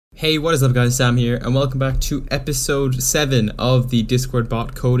Hey, what is up guys, Sam here, and welcome back to episode 7 of the Discord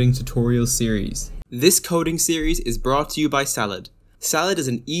bot coding tutorial series. This coding series is brought to you by Sqlize. Sqlize is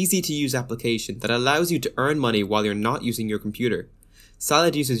an easy to use application that allows you to earn money while you're not using your computer.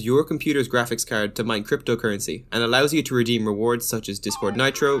 Sqlize uses your computer's graphics card to mine cryptocurrency and allows you to redeem rewards such as Discord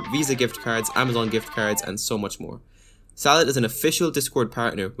Nitro, Visa gift cards, Amazon gift cards, and so much more. Sqlize is an official Discord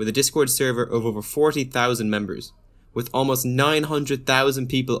partner with a Discord server of over 40,000 members. With almost 900,000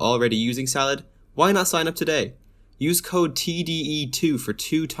 people already using Sqlize, why not sign up today? Use code TDE2 for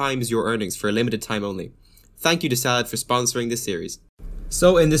 2 times your earnings for a limited time only. Thank you to Sqlize for sponsoring this series.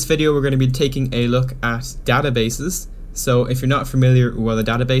 So in this video we're going to be taking a look at databases. So if you're not familiar with what a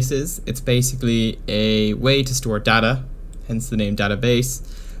database is, it's basically a way to store data, hence the name database.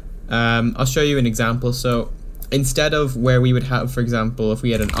 I'll show you an example. So instead of where we would have, for example, if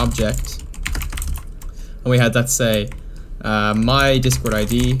we had an object, and we had, let's say, my Discord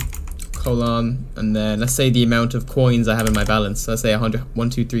ID, colon, and then let's say the amount of coins I have in my balance. Let's say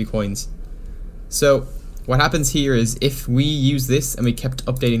 123 coins. So what happens here is if we use this and we kept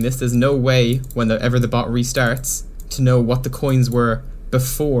updating this, there's no way whenever the bot restarts to know what the coins were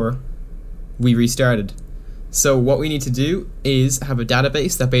before we restarted. So what we need to do is have a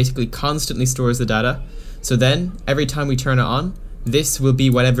database that basically constantly stores the data. So then every time we turn it on, this will be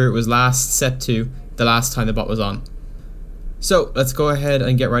whatever it was last set to the last time the bot was on. So let's go ahead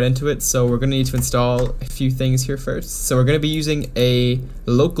and get right into it. So we're going to need to install a few things here first. So we're going to be using a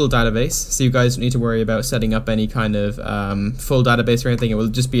local database, so you guys don't need to worry about setting up any kind of full database or anything. It will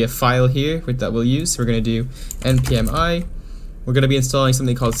just be a file here that we'll use. So we're going to do npm I. We're going to be installing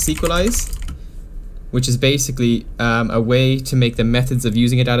something called Sqlize, which is basically a way to make the methods of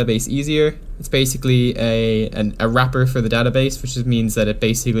using a database easier. It's basically a wrapper for the database, which just means that it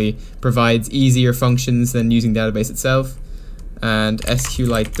basically provides easier functions than using the database itself. And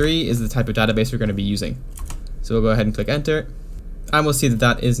Sqlize 3 is the type of database we're going to be using. So we'll go ahead and click enter, and we'll see that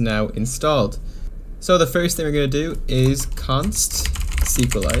that is now installed. So the first thing we're going to do is const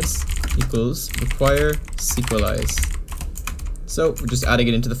Sqlize equals require Sqlize. So we're just adding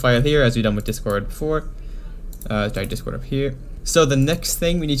it into the file here as we've done with Discord before. Try Discord up here. So the next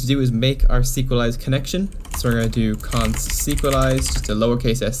thing we need to do is make our Sqlize connection. So we're going to do const Sqlize, just a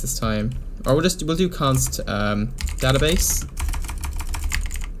lowercase s this time, or we'll do const database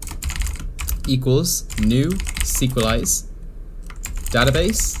equals new Sqlize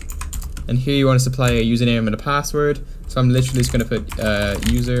database, and here you want to supply a username and a password. So I'm literally just going to put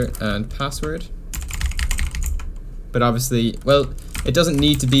user and password. But obviously, well, it doesn't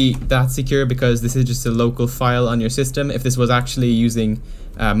need to be that secure because this is just a local file on your system. If this was actually using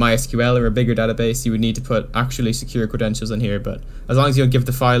MySQL or a bigger database, you would need to put actually secure credentials in here, but as long as you don't give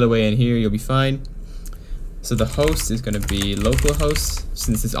the file away in here, you'll be fine. So the host is going to be localhost,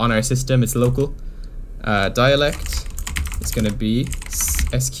 since it's on our system, it's local. Dialect is going to be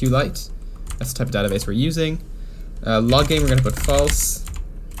Sqlite, that's the type of database we're using. Login, we're going to put false.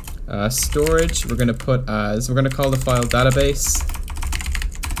 Storage, we're going to put as, we're going to call the file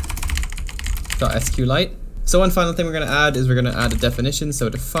database.sqlite. So one final thing we're going to add is we're going to add a definition, so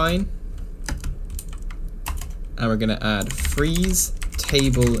define, and we're going to add freeze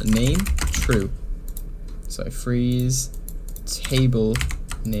table name true. So freeze table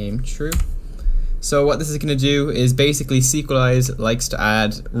name true. So what this is going to do is basically Sqlize likes to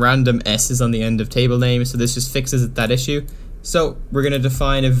add random s's on the end of table names, so this just fixes that issue. So we're going to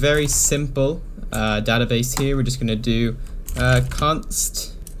define a very simple database here. We're just going to do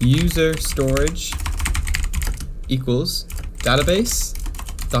const user storage equals database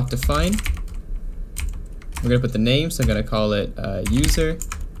dot define. We're going to put the name, so I'm going to call it user.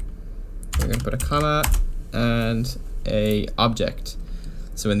 We're going to put a comma and a object.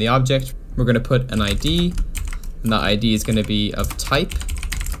 So in the object we're going to put an ID, and that ID is going to be of type.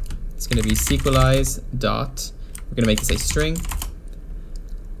 It's going to be Sqlize dot, we're going to make this a string,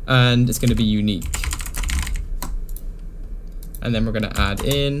 and it's going to be unique. And then we're going to add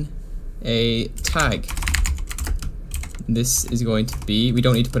in a tag. This is going to be, we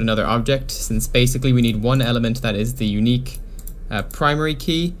don't need to put another object, since basically we need one element that is the unique primary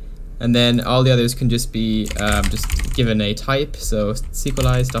key, and then all the others can just be just given a type, so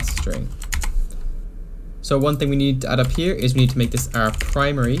Sqlize.string. So one thing we need to add up here is we need to make this our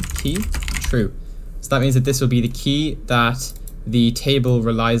primary key true. So that means that this will be the key that the table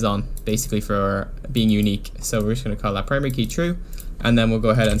relies on, basically, for being unique. So we're just going to call that primary key true, and then we'll go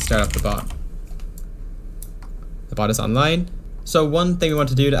ahead and start up the bot. The bot is online. So one thing we want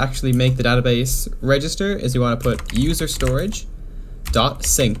to do to actually make the database register is we want to put user storage dot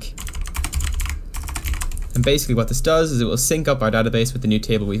sync. And basically what this does is it will sync up our database with the new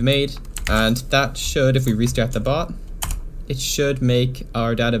table we've made, and that should, if we restart the bot, it should make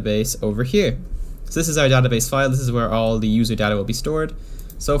our database over here. So this is our database file. This is where all the user data will be stored.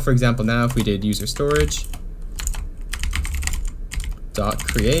 So for example, now if we did user storage dot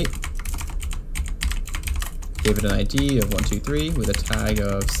create, give it an ID of 123 with a tag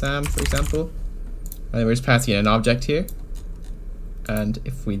of Sam, for example, and then we're just passing in an object here. And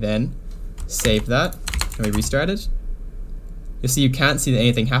if we then save that and we restart it, you'll see you can't see that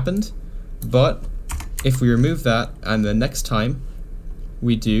anything happened. But if we remove that and the next time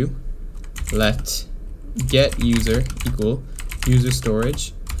we do let get user equal user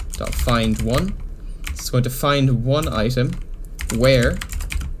storage dot find one, it's going to find one item where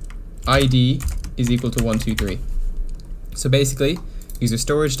ID is equal to 123. So basically user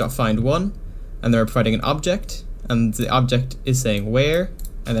storage dot find one, and they're providing an object, and the object is saying where,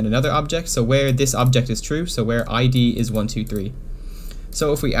 and then another object, so where this object is true, so where ID is 123.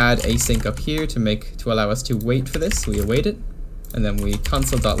 So if we add async up here to allow us to wait for this, we await it, and then we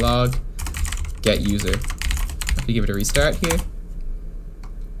console.log get user. If we give it a restart here,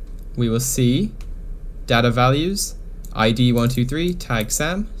 we will see data values ID 123 tag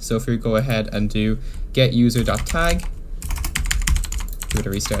Sam. So if we go ahead and do get user.tag, give it a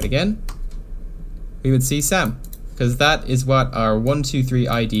restart again, we would see Sam, because that is what our 123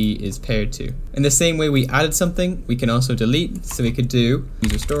 ID is paired to. In the same way we added something, we can also delete. So we could do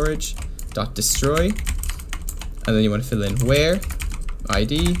user storage dot destroy, and then you want to fill in where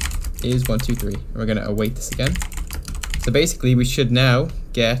ID is 123. We're going to await this again. So basically we should now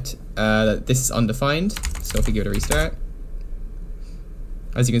get that this is undefined. So if we give it a restart,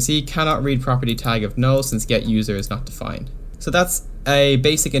 as you can see, cannot read property tag of null since get user is not defined. So that's a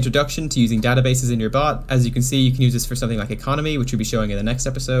basic introduction to using databases in your bot. As you can see, you can use this for something like economy, which we'll be showing in the next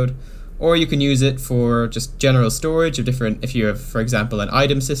episode, or you can use it for just general storage of different, if you have, for example, an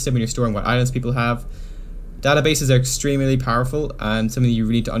item system and you're storing what items people have. Databases are extremely powerful and something you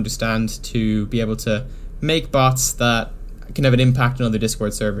really need to understand to be able to make bots that can have an impact on other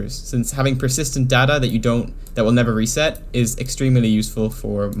Discord servers, since having persistent data that will never reset is extremely useful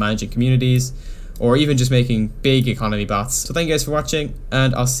for managing communities or even just making big economy bots. So thank you guys for watching,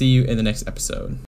 and I'll see you in the next episode.